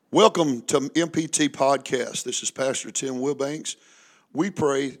Welcome to MPT Podcast. This is Pastor Tim Wilbanks. We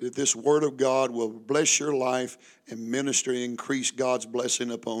pray that this Word of God will bless your life and minister and increase God's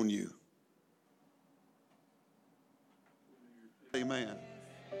blessing upon you. Amen.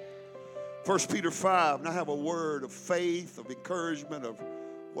 1 Peter 5, and I have a word of faith, of encouragement, of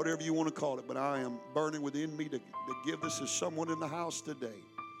whatever you want to call it, but I am burning within me to give this to someone in the house today.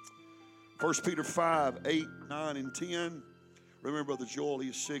 1 Peter 5, 8, 9, and 10. Remember Brother Joel, he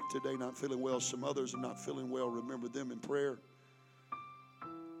is sick today, not feeling well. Some others are not feeling well. Remember them in prayer.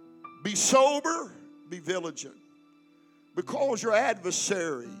 Be sober, be vigilant, because your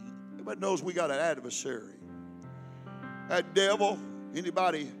adversary, everybody knows we got an adversary. That devil,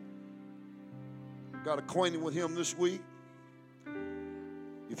 anybody got acquainted with him this week?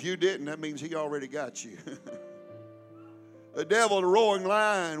 If you didn't, that means he already got you. The devil, the roaring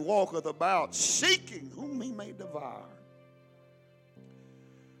lion, walketh about, seeking whom he may devour.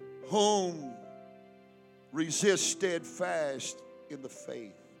 Whom resist steadfast in the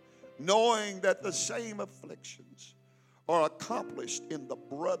faith, knowing that the same afflictions are accomplished in the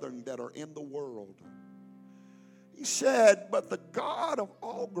brethren that are in the world. He said, but the God of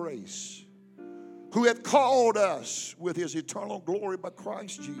all grace, who hath called us with his eternal glory by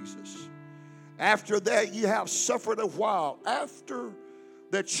Christ Jesus, after that you have suffered a while,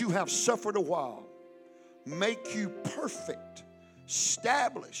 make you perfect,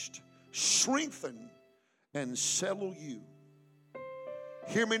 established, strengthen, and settle you.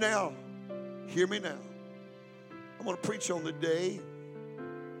 Hear me now. Hear me now. I'm going to preach on the day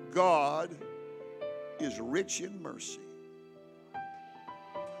God is rich in mercy.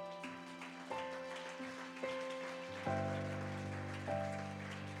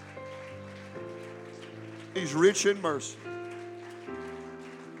 He's rich in mercy.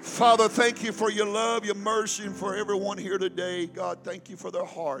 Father, thank you for your love, your mercy, and for everyone here today. God, thank you for their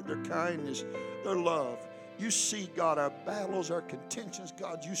heart, their kindness, their love. You see, God, our battles, our contentions.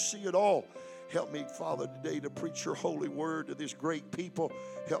 God, you see it all. Help me, Father, today to preach your holy word to this great people.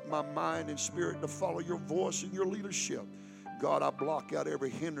 Help my mind and spirit to follow your voice and your leadership. God, I block out every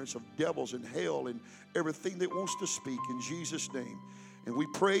hindrance of devils and hell and everything that wants to speak in Jesus' name. And we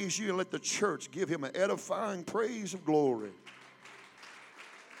praise you and let the church give him an edifying praise of glory.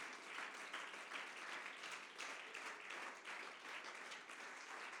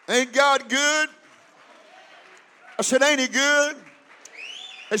 Ain't God good? I said, ain't he good?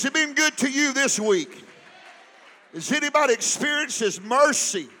 Has he been good to you this week? Has anybody experienced his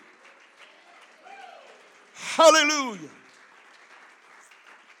mercy? Hallelujah.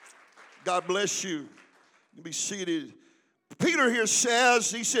 God bless you. You be seated. Peter here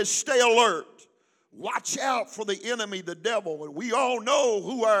says, he says, stay alert. Watch out for the enemy, the devil. And we all know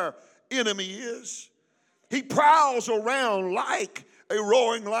who our enemy is. He prowls around like a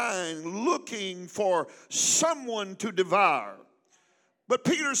roaring lion looking for someone to devour. But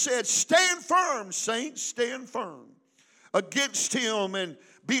Peter said, stand firm, saints, stand firm against him and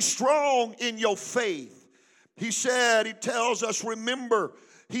be strong in your faith. He said, he tells us, remember,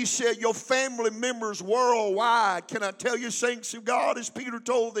 he said, your family members worldwide. Can I tell you, saints of God, as Peter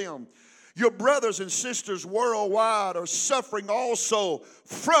told them, your brothers and sisters worldwide are suffering also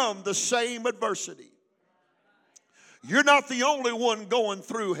from the same adversity. You're not the only one going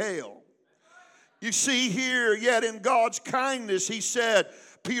through hell. You see here, yet in God's kindness, he said,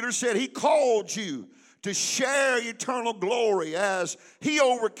 Peter said, he called you to share eternal glory as he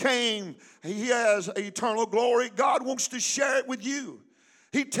overcame. He has eternal glory. God wants to share it with you.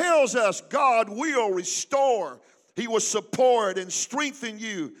 He tells us God will restore. He will support and strengthen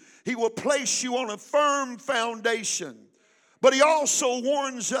you. He will place you on a firm foundation. But he also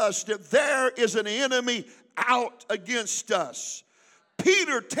warns us that there is an enemy out against us.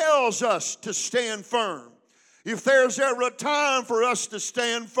 Peter tells us to stand firm. If there's ever a time for us to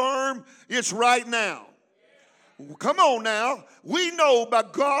stand firm, it's right now. Come on now. We know by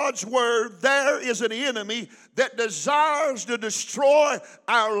God's word there is an enemy that desires to destroy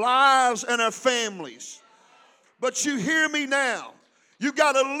our lives and our families. But you hear me now. You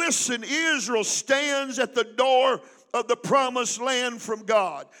got to listen. Israel stands at the door of the promised land from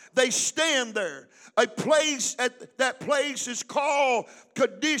God. They stand there. That place is called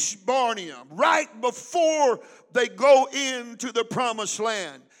Kadesh Barnea, right before they go into the promised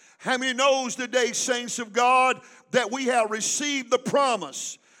land. How many knows today, saints of God, that we have received the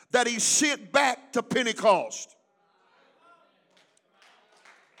promise that he sent back to Pentecost?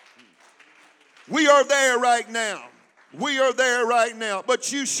 We are there right now. We are there right now.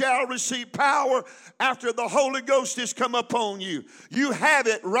 But you shall receive power after the Holy Ghost has come upon you. You have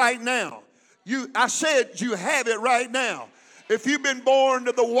it right now. I said you have it right now. If you've been born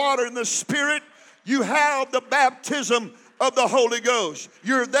of the water and the Spirit, you have the baptism of the Holy Ghost.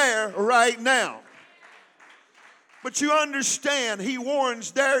 You're there right now. But you understand, he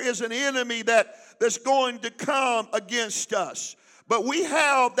warns there is an enemy that's going to come against us. But we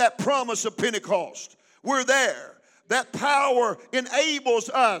have that promise of Pentecost. We're there. That power enables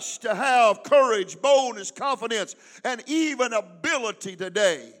us to have courage, boldness, confidence, and even ability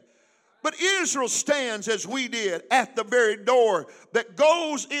today. But Israel stands, as we did, at the very door that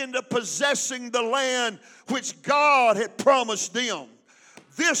goes into possessing the land which God had promised them.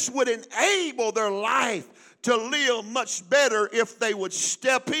 This would enable their life to live much better if they would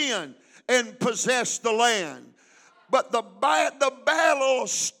step in and possess the land. But the battle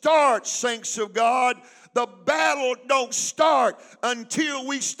starts, saints of God. The battle don't start until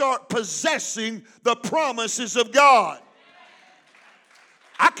we start possessing the promises of God.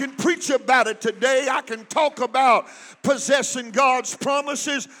 I can preach about it today. I can talk about possessing God's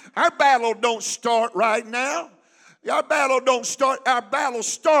promises. Our battle don't start right now. Our battle don't start. Our battle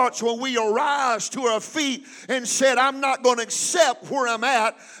starts when we arise to our feet and said, I'm not going to accept where I'm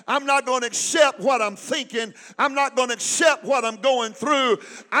at. I'm not going to accept what I'm thinking. I'm not going to accept what I'm going through.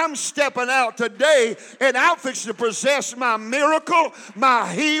 I'm stepping out today and I'm fixing to possess my miracle,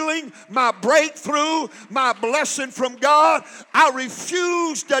 my healing, my breakthrough, my blessing from God. I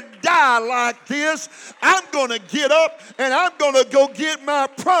refuse to die like this. I'm going to get up and I'm going to go get my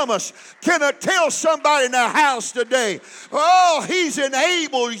promise. Can I tell somebody in the house today? Oh, he's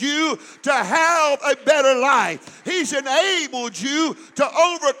enabled you to have a better life. He's enabled you to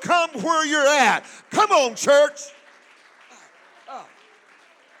overcome where you're at. Come on, church.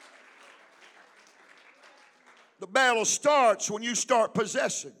 The battle starts when you start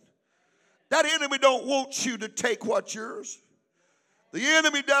possessing. That enemy don't want you to take what's yours. The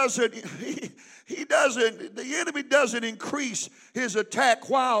enemy doesn't, the enemy doesn't increase his attack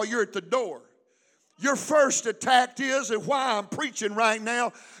while you're at the door. Your first attack is, and why I'm preaching right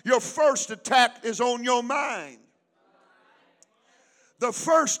now, your first attack is on your mind. The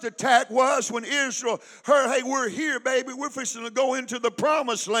first attack was when Israel heard, hey, we're here, baby. We're fixing to go into the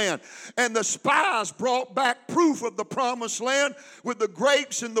promised land. And the spies brought back proof of the promised land with the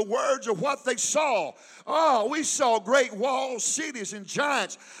grapes and the words of what they saw. Oh, we saw great walled cities and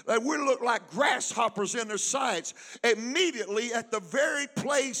giants that we looked like grasshoppers in their sights. Immediately at the very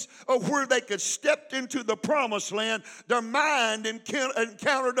place of where they could step into the promised land, their mind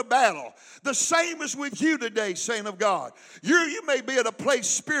encountered a battle. The same is with you today, saint of God. You may be at a place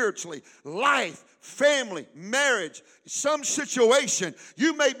spiritually, life, family, marriage, some situation.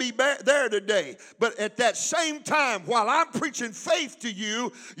 You may be there today. But at that same time, while I'm preaching faith to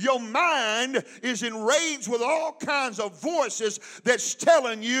you, your mind is enraged with all kinds of voices that's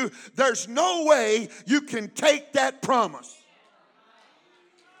telling you there's no way you can take that promise.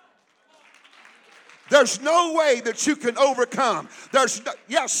 There's no way that you can overcome.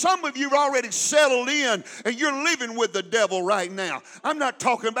 Some of you are already settled in and you're living with the devil right now. I'm not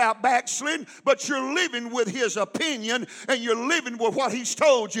talking about backsliding, but you're living with his opinion and you're living with what he's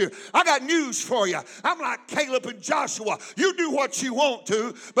told you. I got news for you. I'm like Caleb and Joshua. You do what you want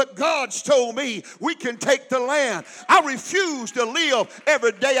to, but God's told me we can take the land. I refuse to live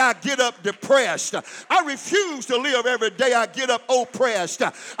every day I get up depressed. I refuse to live every day I get up oppressed.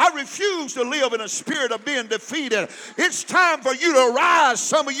 I refuse to live in a spirit of being defeated. It's time for you to rise,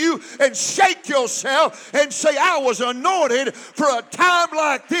 some of you, and shake yourself and say, I was anointed for a time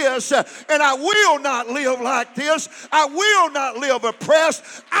like this, and I will not live like this. I will not live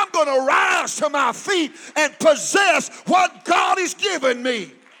oppressed. I'm going to rise to my feet and possess what God has given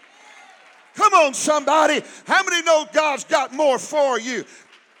me. Come on, somebody. How many know God's got more for you?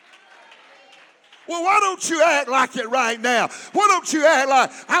 Well, why don't you act like it right now? Why don't you act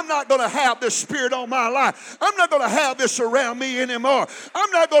like I'm not going to have this spirit on my life? I'm not going to have this around me anymore. I'm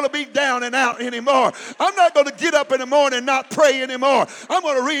not going to be down and out anymore. I'm not going to get up in the morning and not pray anymore. I'm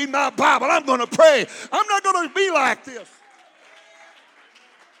going to read my Bible. I'm going to pray. I'm not going to be like this.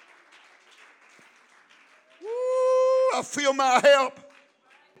 Woo, I feel my help.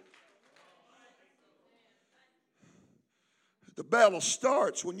 The battle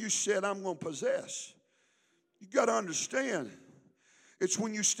starts when you said, I'm going to possess. You got to understand, it's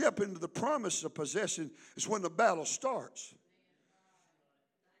when you step into the promise of possession, it's when the battle starts.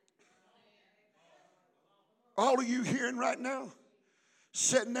 All of you hearing right now,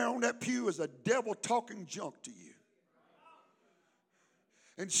 sitting there on that pew is a devil talking junk to you.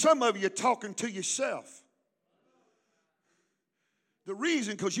 And some of you are talking to yourself. The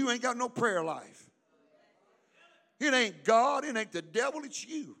reason, because you ain't got no prayer life. It ain't God, it ain't the devil, it's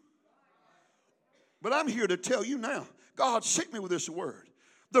you. But I'm here to tell you now, God sent me with this word.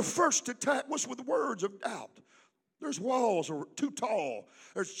 The first attack was with words of doubt. There's walls are too tall.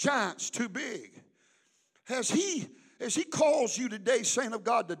 There's giants too big. Has he caused you today, saint of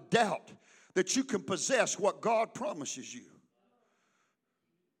God, to doubt that you can possess what God promises you?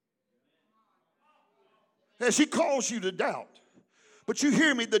 Has he caused you to doubt? But you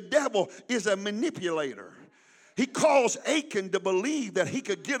hear me, the devil is a manipulator. He caused Achan to believe that he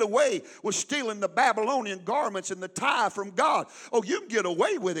could get away with stealing the Babylonian garments and the tithe from God. Oh, you can get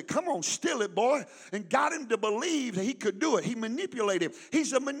away with it. Come on, steal it, boy. And got him to believe that he could do it. He manipulated him.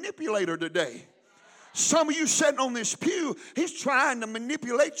 He's a manipulator today. Some of you sitting on this pew, he's trying to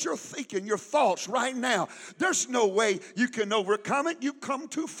manipulate your thinking, your thoughts right now. There's no way you can overcome it. You've come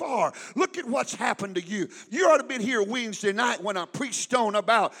too far. Look at what's happened to you. You ought to have been here Wednesday night when I preached on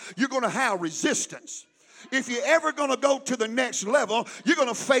about you're going to have resistance. If you're ever going to go to the next level, you're going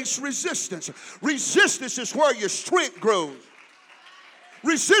to face resistance. Resistance is where your strength grows.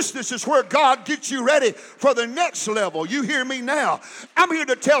 Resistance is where God gets you ready for the next level. You hear me now? I'm here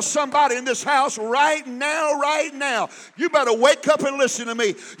to tell somebody in this house right now. You better wake up and listen to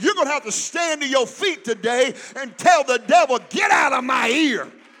me. You're going to have to stand to your feet today and tell the devil, get out of my ear.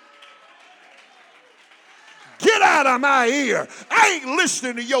 Get out of my ear. I ain't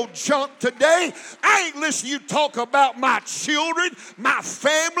listening to your junk today. I ain't listening to you talk about my children, my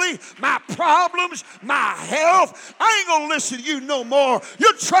family, my problems, my health. I ain't going to listen to you no more.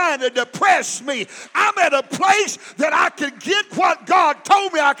 You're trying to depress me. I'm at a place that I can get what God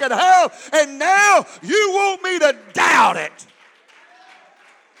told me I could have, and now you want me to doubt it.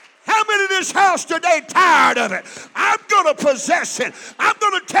 How many in this house today tired of it? I'm going to possess it. I'm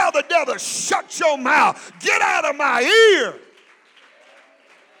going to tell the devil, shut your mouth. Get out of my ear.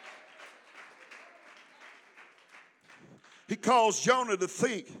 He caused Jonah to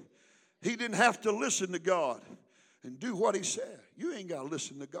think he didn't have to listen to God and do what he said. You ain't got to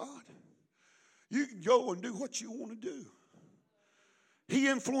listen to God. You can go and do what you want to do. He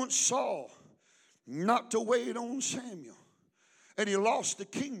influenced Saul not to wait on Samuel. And he lost the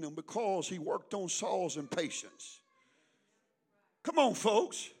kingdom because he worked on Saul's impatience. Come on,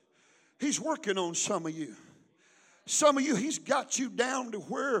 folks. He's working on some of you. Some of you, he's got you down to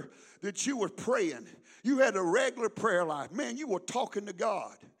where that you were praying. You had a regular prayer life. Man, you were talking to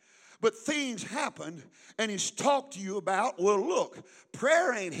God. But things happened, and he's talked to you about, well, look,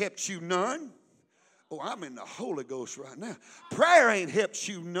 prayer ain't helped you none. Oh, I'm in the Holy Ghost right now. Prayer ain't helped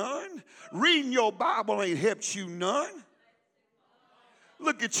you none. Reading your Bible ain't helped you none.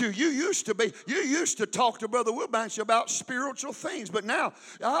 Look at you. You used to talk to Brother Wilbanks about spiritual things, but now,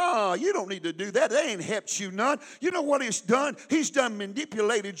 you don't need to do that. That ain't helped you none. You know what he's done? He's done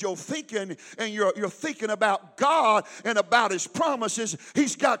manipulated your thinking, and you're thinking about God and about his promises.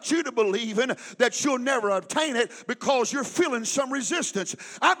 He's got you to believing that you'll never obtain it because you're feeling some resistance.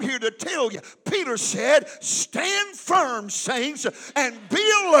 I'm here to tell you, Peter said, stand firm, saints, and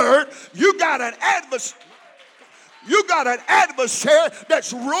be alert. You got an adversary. You got an adversary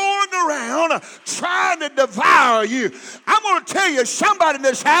that's roaring around trying to devour you. I'm going to tell you, somebody in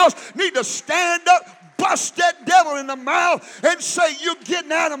this house need to stand up, bust that devil in the mouth and say, you're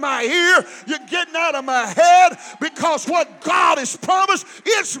getting out of my ear, you're getting out of my head, because what God has promised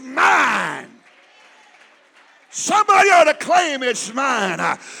is mine. Somebody ought to claim it's mine.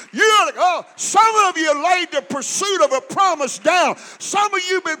 Some of you laid the pursuit of a promise down. Some of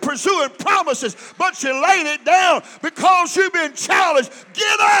you been pursuing promises, but you laid it down because you've been challenged.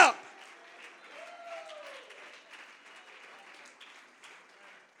 Get up.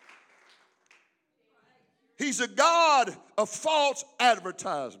 He's a God of false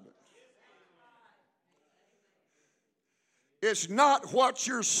advertisement. It's not what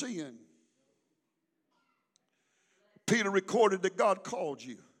you're seeing. Peter recorded that God called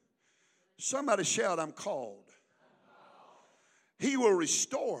you. Somebody shout, I'm called. He will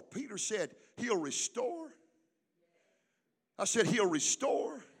restore. Peter said, he'll restore. I said, he'll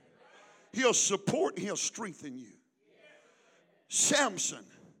restore. He'll support. He'll strengthen you. Samson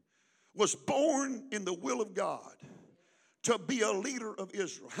was born in the will of God to be a leader of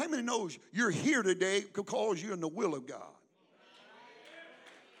Israel. How many knows you're here today because you're in the will of God?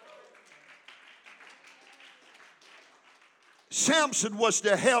 Samson was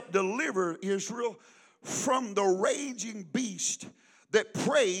to help deliver Israel from the raging beast that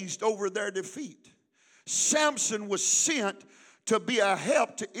praised over their defeat. Samson was sent to be a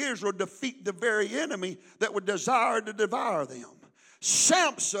help to Israel defeat the very enemy that would desire to devour them.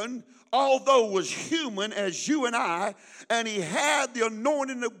 Samson, although was human as you and I, and he had the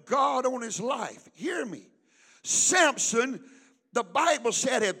anointing of God on his life. Hear me. Samson, the Bible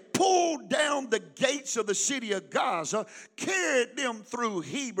said, had pulled down the gates of the city of Gaza, carried them through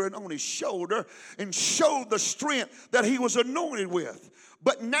Hebron on his shoulder, and showed the strength that he was anointed with.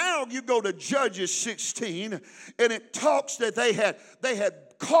 But now you go to Judges 16, and it talks that they had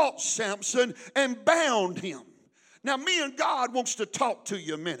caught Samson and bound him. Now, me and God wants to talk to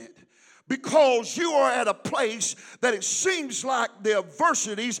you a minute, because you are at a place that it seems like the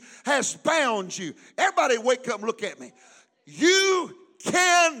adversities has bound you. Everybody wake up and look at me. You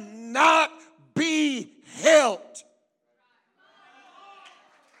cannot be held.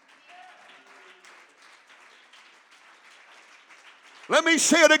 Let me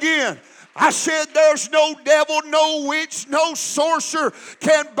say it again. I said there's no devil, no witch, no sorcerer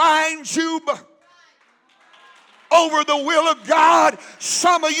can bind you over the will of God.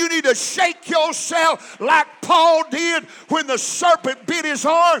 Some of you need to shake yourself like Paul did when the serpent bit his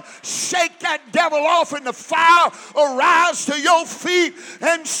arm. Shake that devil off in the fire, or rise to your feet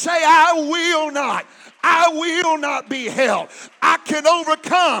and say, I will not be held. I can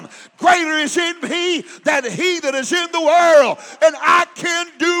overcome. Greater is in me than he that is in the world. And I can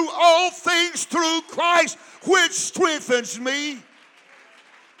do all things through Christ, which strengthens me.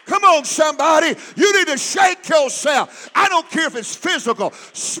 Come on, somebody. You need to shake yourself. I don't care if it's physical,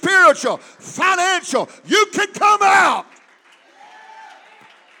 spiritual, financial. You can come out.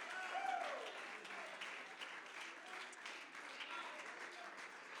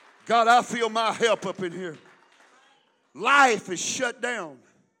 God, I feel my help up in here. Life is shut down.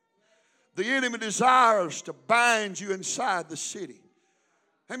 The enemy desires to bind you inside the city.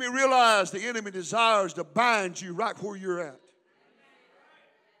 Let me realize the enemy desires to bind you right where you're at.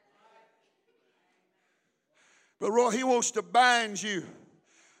 But Roy, he wants to bind you.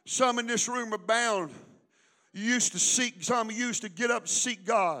 Some in this room are bound. Some of you used to get up and seek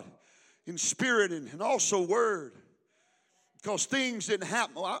God in spirit and also word. Because things didn't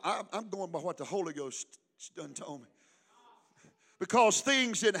happen. I'm going by what the Holy Ghost done told me. Because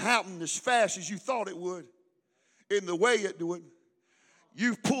things didn't happen as fast as you thought it would, in the way it would.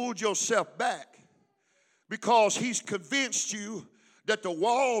 You've pulled yourself back because he's convinced you that the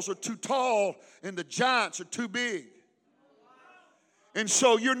walls are too tall and the giants are too big. And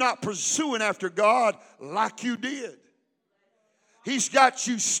so you're not pursuing after God like you did. He's got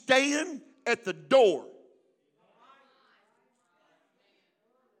you staying at the door.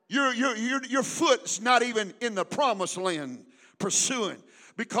 Your foot's not even in the promised land pursuing,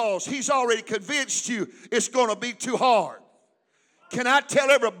 because he's already convinced you it's going to be too hard. Can I tell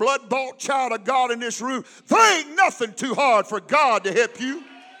every blood-bought child of God in this room, there ain't nothing too hard for God to help you.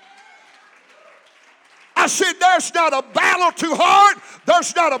 I said there's not a battle too hard.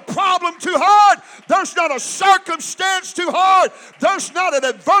 There's not a problem too hard. There's not a circumstance too hard. There's not an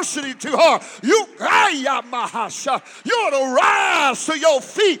adversity too hard. You ought to rise to your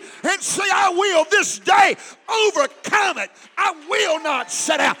feet and say, I will this day overcome it. I will not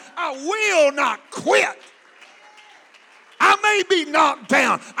sit down. I will not quit. I may be knocked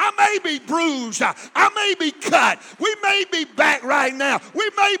down. I may be bruised. I may be cut. We may be back right now. We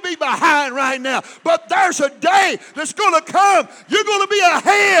may be behind right now. But there's a day that's going to come. You're going to be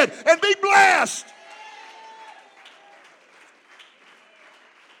ahead and be blessed.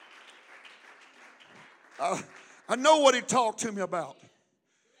 I know what he talked to me about.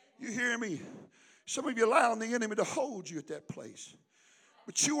 You hear me? Some of you allowing the enemy to hold you at that place.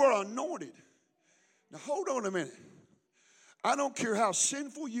 But you are anointed. Now hold on a minute. I don't care how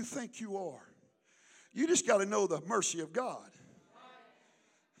sinful you think you are. You just got to know the mercy of God.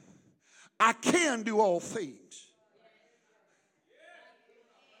 I can do all things.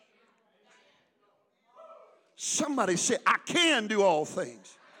 Somebody said, I can do all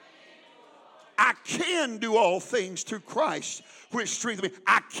things. I can do all things through Christ, which strengthens me.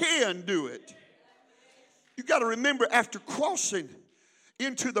 I can do it. You got to remember, after crossing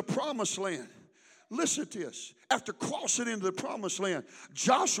into the promised land, listen to this. After crossing into the promised land,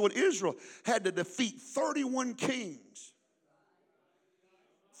 Joshua and Israel had to defeat 31 kings.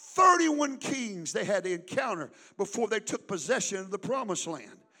 31 kings they had to encounter before they took possession of the promised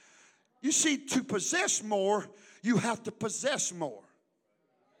land. You see, to possess more, you have to possess more.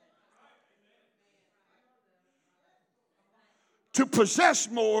 To possess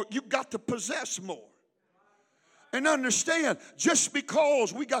more, you've got to possess more. And understand, just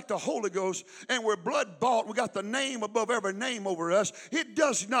because we got the Holy Ghost and we're blood bought, we got the name above every name over us, it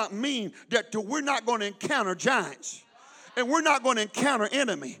does not mean that we're not going to encounter giants. And we're not going to encounter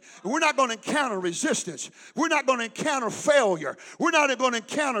enemy. And we're not going to encounter resistance. We're not going to encounter failure. We're not going to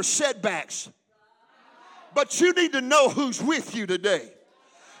encounter setbacks. But you need to know who's with you today.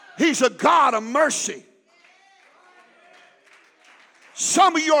 He's a God of mercy.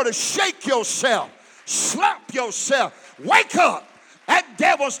 Some of you ought to shake yourself, slap yourself, wake up. That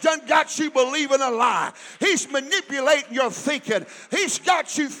devil's done got you believing a lie. He's manipulating your thinking. He's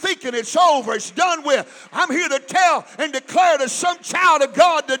got you thinking it's over, it's done with. I'm here to tell and declare to some child of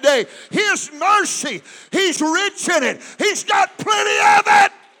God today, His mercy, He's rich in it. He's got plenty of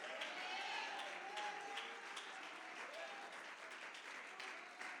it.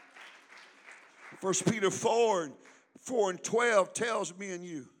 First Peter 4:12 tells me and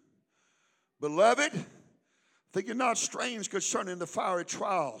you, beloved, think you're not strange concerning the fiery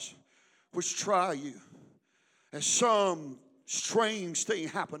trials which try you, as some strange thing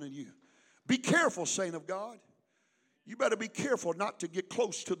happened to you. Be careful, saint of God. You better be careful not to get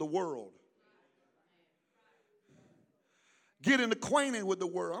close to the world. Getting acquainted with the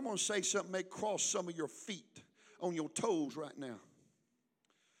world. I'm going to say something may cross some of your feet on your toes right now.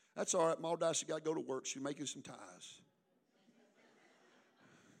 That's all right. Ma Dicey got to go to work. She's making some ties.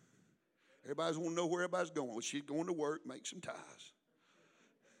 Everybody's want to know where everybody's going. Well, she's going to work, make some ties.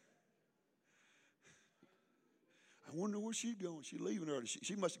 I wonder where she's going. She's leaving early.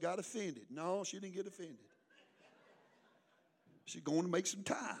 She must have got offended. No, she didn't get offended. She's going to make some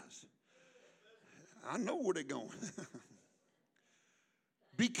ties. I know where they're going.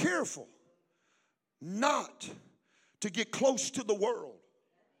 Be careful not to get close to the world.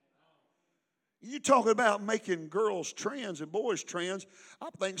 You talking about making girls trans and boys trans. I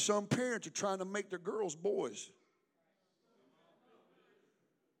think some parents are trying to make their girls boys.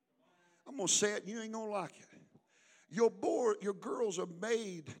 I'm going to say it and you ain't going to like it. Your girls are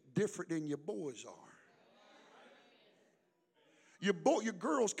made different than your boys are. Your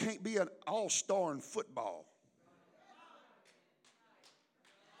girls can't be an all-star in football.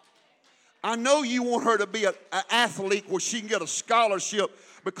 I know you want her to be an athlete where she can get a scholarship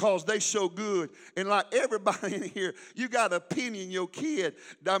because they so good. And like everybody in here, you got an opinion, your kid,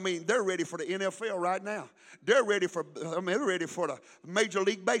 I mean, they're ready for the NFL right now. They're ready for the Major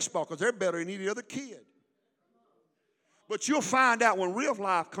League Baseball because they're better than any other kid. But you'll find out when real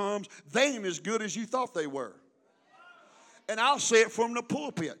life comes, they ain't as good as you thought they were. And I'll say it from the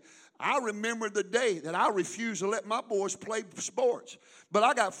pulpit. I remember the day that I refused to let my boys play sports. But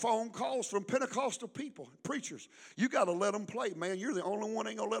I got phone calls from Pentecostal people, preachers. You got to let them play, man. You're the only one that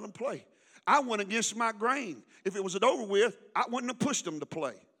ain't going to let them play. I went against my grain. If it was over with, I wouldn't have pushed them to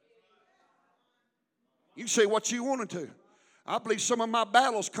play. You say what you wanted to. I believe some of my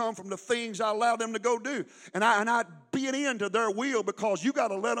battles come from the things I allow them to go do. And I beat into their will because you got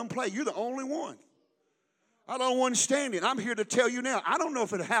to let them play. You're the only one. I don't understand it. I'm here to tell you now. I don't know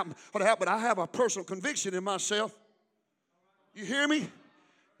if it happened, but I have a personal conviction in myself. You hear me?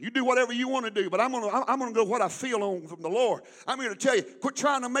 You do whatever you want to do, but I'm gonna go what I feel on from the Lord. I'm here to tell you, quit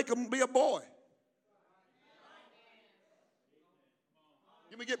trying to make them be a boy.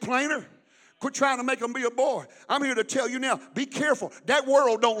 Let me get plainer. Quit trying to make them be a boy. I'm here to tell you now, be careful. That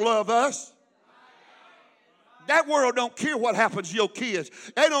world don't love us. That world don't care what happens to your kids.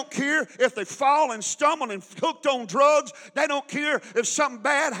 They don't care if they fall and stumble and hooked on drugs. They don't care if something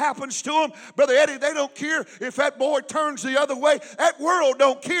bad happens to them. Brother Eddie, they don't care if that boy turns the other way. That world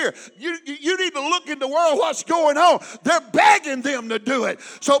don't care. You need to look in the world what's going on. They're begging them to do it.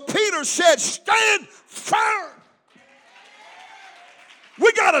 So Peter said, stand firm.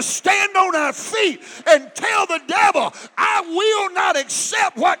 We got to stand on our feet and tell the devil, I will not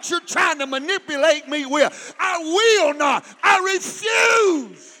accept what you're trying to manipulate me with. I will not. I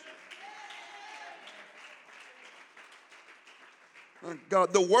refuse. Oh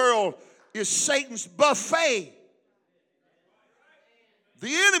God, the world is Satan's buffet. The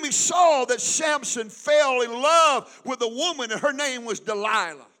enemy saw that Samson fell in love with a woman, and her name was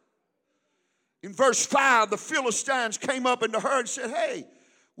Delilah. In verse 5, the Philistines came up into her and said, hey,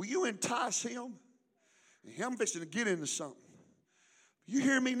 will you entice him? And I'm fixing to get into something. You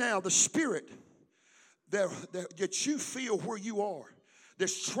hear me now? The spirit that you feel where you are,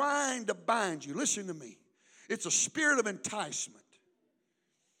 that's trying to bind you. Listen to me. It's a spirit of enticement.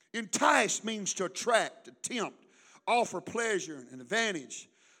 Entice means to attract, to tempt, offer pleasure and advantage.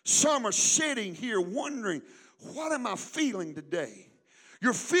 Some are sitting here wondering, what am I feeling today?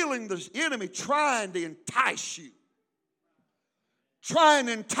 You're feeling the enemy trying to entice you. Trying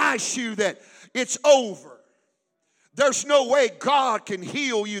to entice you that it's over. There's no way God can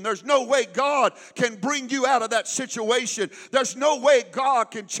heal you. There's no way God can bring you out of that situation. There's no way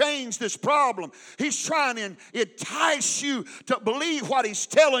God can change this problem. He's trying to entice you to believe what he's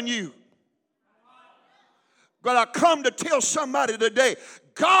telling you. But I come to tell somebody today,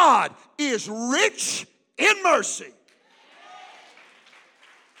 God is rich in mercy.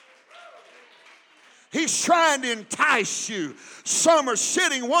 He's trying to entice you. Some are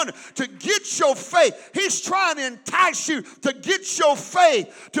sitting wondering to get your faith. He's trying to entice you to get your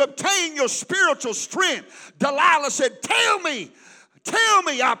faith, to obtain your spiritual strength. Delilah said, tell me,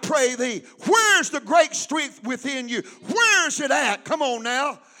 I pray thee, where's the great strength within you? Where's it at? Come on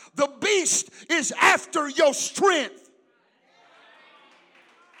now. The beast is after your strength.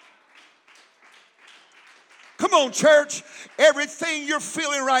 Come on, church. Everything you're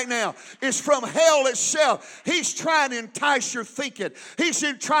feeling right now is from hell itself. He's trying to entice your thinking. He's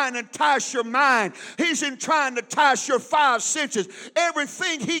trying to entice your mind. He's trying to entice your five senses.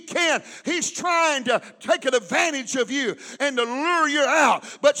 Everything he can, he's trying to take an advantage of you and to lure you out.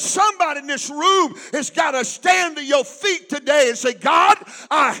 But somebody in this room has got to stand to your feet today and say, God,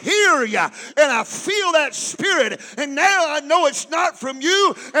 I hear you and I feel that spirit. And now I know it's not from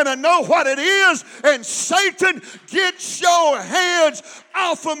you and I know what it is. And Satan, get your hands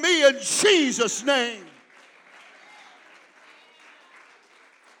off of me in Jesus' name.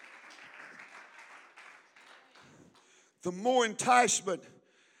 The more enticement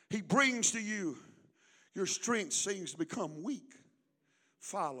he brings to you, your strength seems to become weak.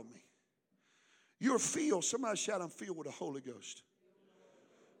 Follow me. You're filled. Somebody shout, I'm filled with the Holy Ghost.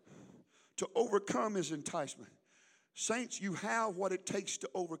 To overcome his enticement. Saints, you have what it takes to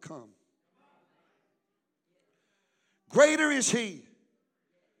overcome. Greater is he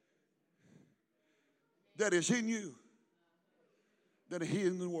that is in you than he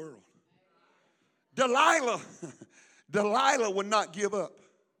in the world. Delilah would not give up.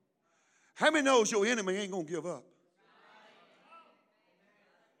 How many knows your enemy ain't going to give up?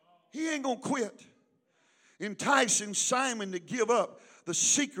 He ain't going to quit. Enticing Simon to give up the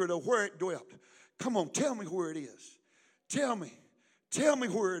secret of where it dwelt. Come on, tell me where it is. Tell me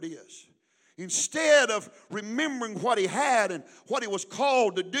where it is. Instead of remembering what he had and what he was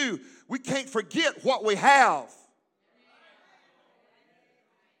called to do, we can't forget what we have.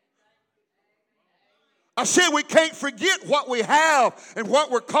 I said we can't forget what we have and what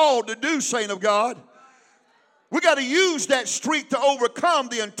we're called to do, saint of God. We got to use that strength to overcome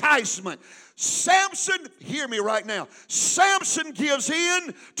the enticement. Samson, hear me right now. Samson gives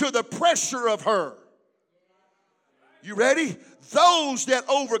in to the pressure of her. You ready? Those that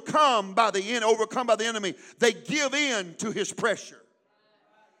overcome by the enemy, they give in to his pressure.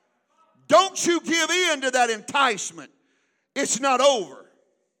 Don't you give in to that enticement. It's not over.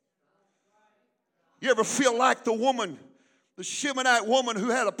 You ever feel like the woman, the Shemonite woman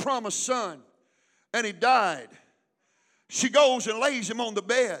who had a promised son and he died? She goes and lays him on the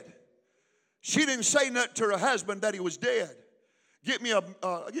bed. She didn't say nothing to her husband that he was dead. Get me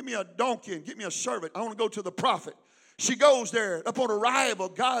a donkey and get me a servant. I want to go to the prophet. She goes there. Upon arrival,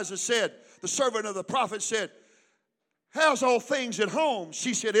 Gaza said, the servant of the prophet said, how's all things at home?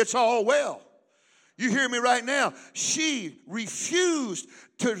 She said, it's all well. You hear me right now? She refused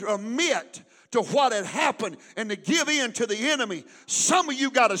to admit to what had happened and to give in to the enemy. Some of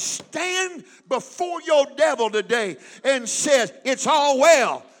you got to stand before your devil today and says, it's all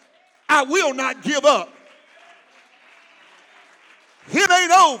well. I will not give up. It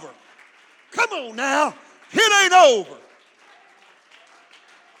ain't over. Come on now. It ain't over.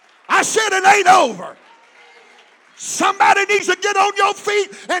 I said it ain't over. Somebody needs to get on your feet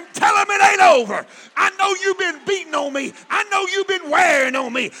and tell them it ain't over. I know you've been beating on me. I know you've been wearing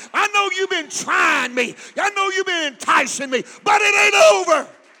on me. I know you've been trying me. I know you've been enticing me. But it ain't over.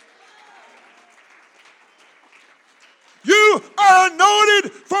 You are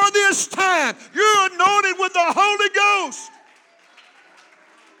anointed for this time. You're anointed with the Holy Ghost.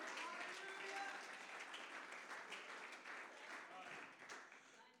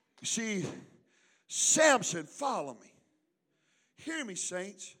 You see, Samson, follow me. Hear me,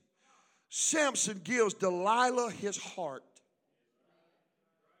 saints. Samson gives Delilah his heart.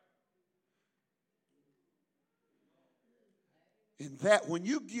 In that, when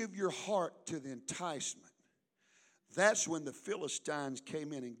you give your heart to the enticement, that's when the Philistines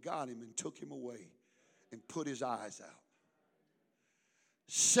came in and got him and took him away and put his eyes out.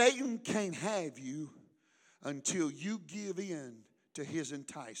 Satan can't have you until you give in to his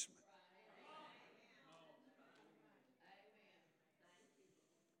enticement.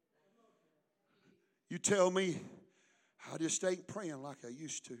 You tell me, I just ain't praying like I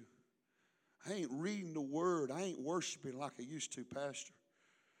used to. I ain't reading the word. I ain't worshiping like I used to, Pastor.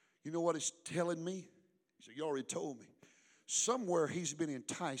 You know what it's telling me? He said, you already told me. Somewhere he's been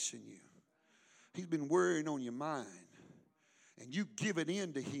enticing you. He's been worrying on your mind. And you give it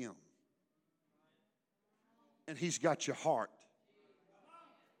in to him. And he's got your heart.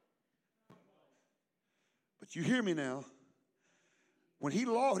 But you hear me now. When he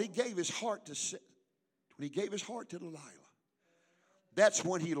gave his heart When he gave his heart to Delilah, that's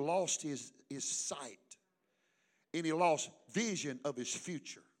when he lost his sight. And he lost vision of his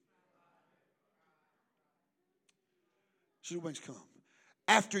future. So Wilbanks, come.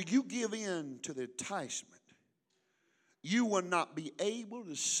 After you give in to the enticement, you will not be able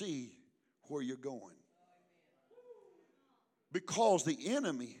to see where you're going. Because the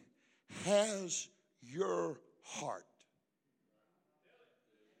enemy has your heart.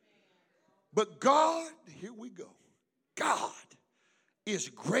 But God, here we go. God is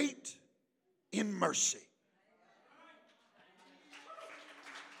great in mercy.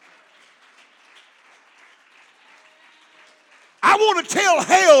 I want to tell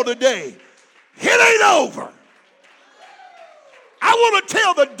hell today, it ain't over. I want to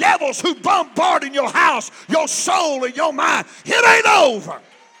tell the devils who bombarding your house, your soul, and your mind, it ain't over.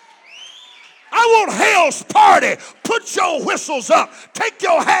 I want hell's party. Put your whistles up. Take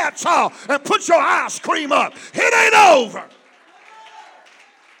your hats off and put your ice cream up. It ain't over.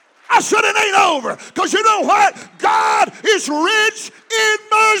 I said it ain't over. Because you know what? God is rich in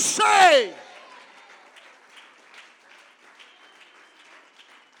mercy.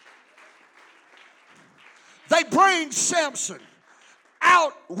 They bring Samson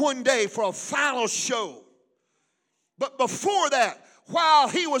out one day for a final show. But before that, while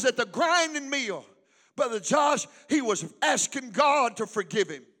he was at the grinding mill, Brother Josh, he was asking God to forgive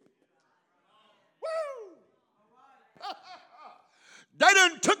him. Woo! They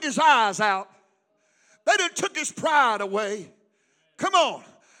done took his eyes out. They done took his pride away. Come on.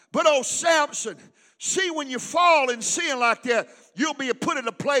 But old Samson, see, when you fall in sin like that, you'll be put in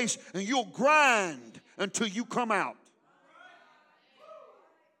a place and you'll grind until you come out.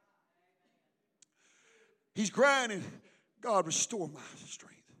 He's grinding. God, restore my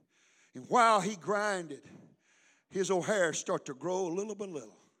strength. And while he grinded, his old hair started to grow little by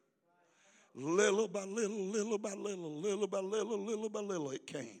little. Little by little, little by little, little by little, little by little it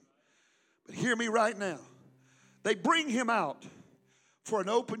came. But hear me right now. They bring him out for an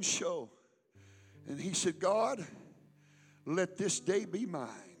open show. And he said, God, let this day be mine.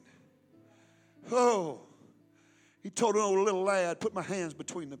 Oh, he told an old little lad, put my hands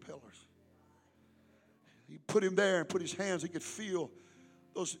between the pillars. He put him there and put his hands. He could feel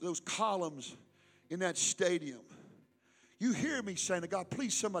those columns in that stadium. You hear me saying to God,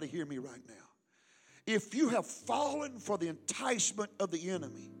 please somebody hear me right now. If you have fallen for the enticement of the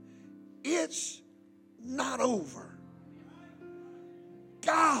enemy, it's not over.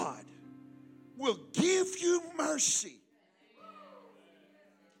 God will give you mercy.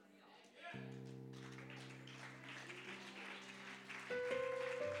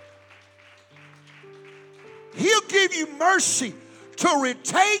 He'll give you mercy to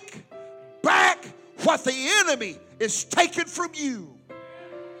retake back what the enemy is taking from you.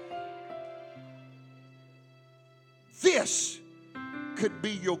 This could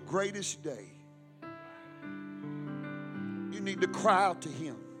be your greatest day. You need to cry out to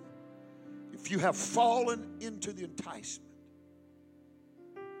him. If you have fallen into the enticement.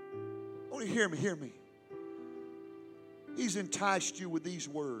 Only hear me. He's enticed you with these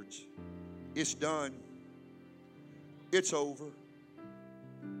words. It's done. It's over.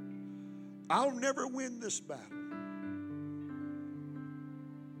 I'll never win this battle.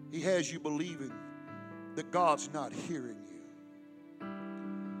 He has you believing that God's not hearing you.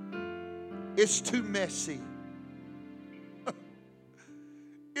 It's too messy.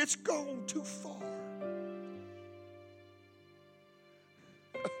 It's gone too far.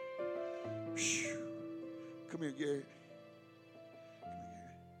 Come here, Gary.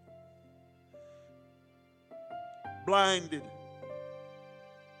 Blinded.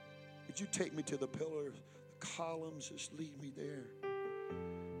 Could you take me to the pillars, the columns, just leave me there?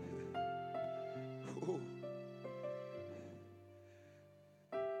 Oh.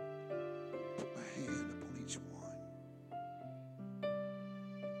 Put my hand upon each one.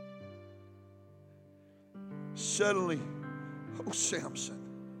 Suddenly, oh, Samson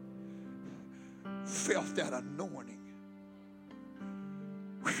felt that anointing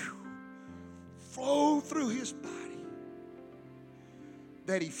flow through his body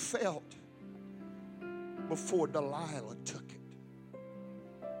that he felt before Delilah took it.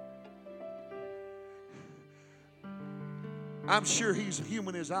 I'm sure he's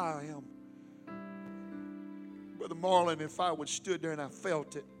human as I am. Brother Marlon, if I would stood there and I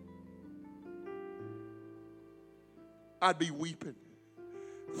felt it, I'd be weeping.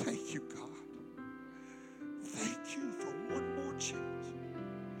 Thank you, God. Thank you for one more chance.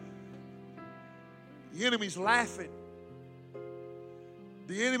 The enemy's laughing.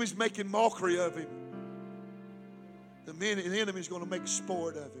 The enemy's making mockery of him. The enemy's going to make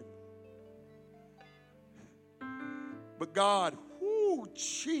sport of him. But God,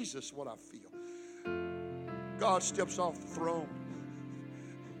 Jesus, what I feel. God steps off the throne.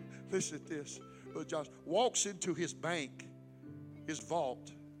 Listen to this. Brother Josh walks into his bank, his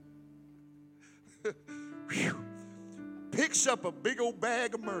vault. Picks up a big old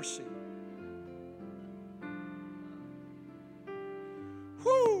bag of mercy.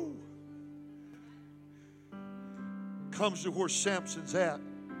 Whoo! Comes to where Samson's at.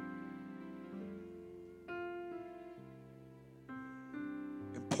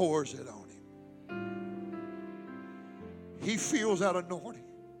 And pours it on him. He feels that anointing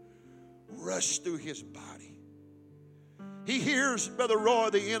rush through his body. He hears Brother Roy,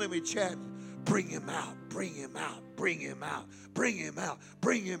 the enemy, chanting, bring him out, bring him out, bring him out, bring him out,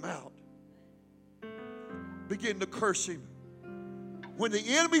 bring him out. Begin to curse him. When the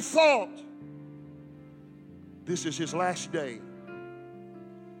enemy thought this is his last day,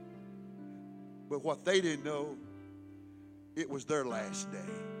 but what they didn't know, it was their last day.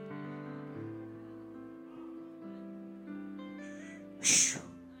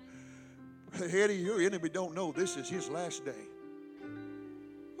 Eddie, your enemy don't know this is his last day.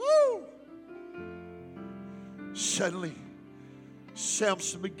 Woo! Suddenly,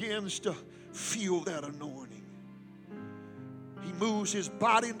 Samson begins to feel that anointing. He moves his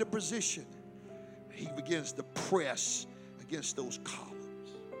body into position. He begins to press against those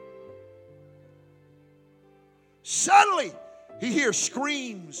columns. Suddenly, he hears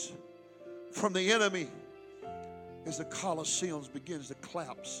screams from the enemy as the Colosseum begins to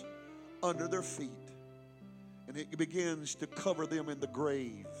collapse under their feet, and it begins to cover them in the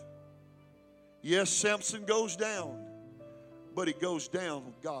grave. Yes, Samson goes down, but he goes down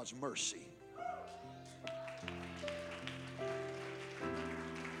with God's mercy.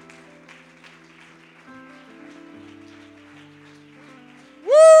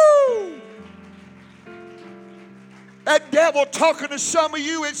 Woo! That devil talking to some of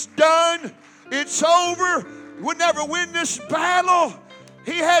you, it's done, it's over, we'll never win this battle.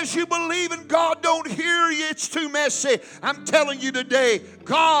 He has you believing God don't hear you. It's too messy. I'm telling you today,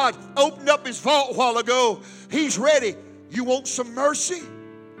 God opened up his vault a while ago. He's ready. You want some mercy?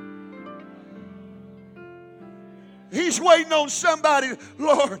 He's waiting on somebody.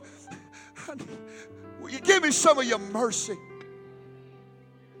 Lord, will you give me some of your mercy?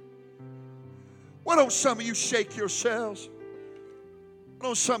 Why don't some of you shake yourselves? Why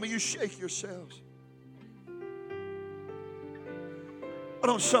don't some of you shake yourselves? Why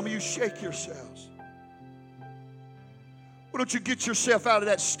don't some of you shake yourselves? Why don't you get yourself out of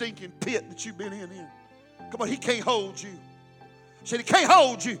that stinking pit that you've been in? Come on, he can't hold you. I said he can't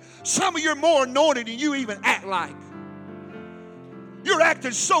hold you. Some of you are more anointed than you even act like. You're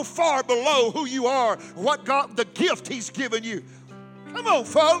acting so far below who you are, what God, the gift he's given you. Come on,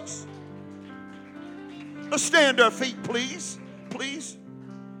 folks. Let's stand to our feet, please. Please.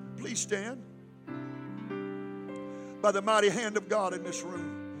 Please stand. By the mighty hand of God in this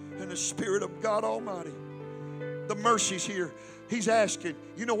room and the Spirit of God Almighty. The mercy's here. He's asking,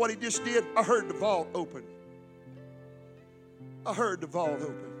 you know what he just did? I heard the vault open. I heard the vault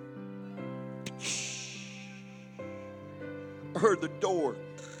open. I heard the door.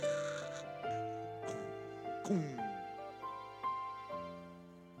 And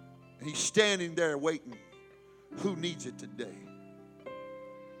he's standing there waiting. Who needs it today?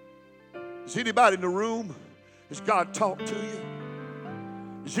 Is anybody in the room? Has God talked to you?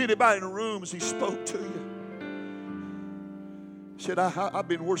 Is anybody in the room as he spoke to you? He said, I've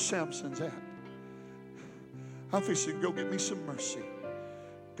been where Samson's at. I'm fixing to go get me some mercy.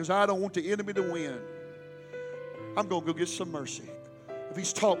 Because I don't want the enemy to win. I'm going to go get some mercy. If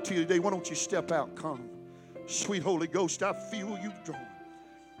he's talked to you today, why don't you step out and come? Sweet Holy Ghost, I feel you drawn.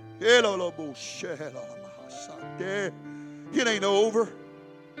 It ain't over.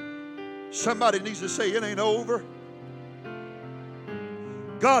 Somebody needs to say, it ain't over.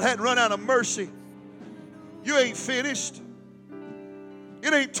 God hadn't run out of mercy. You ain't finished.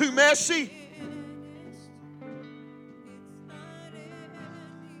 It ain't too messy.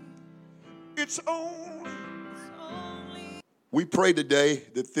 It's only. We pray today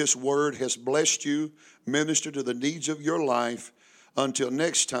that this word has blessed you, ministered to the needs of your life. Until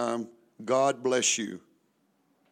next time, God bless you.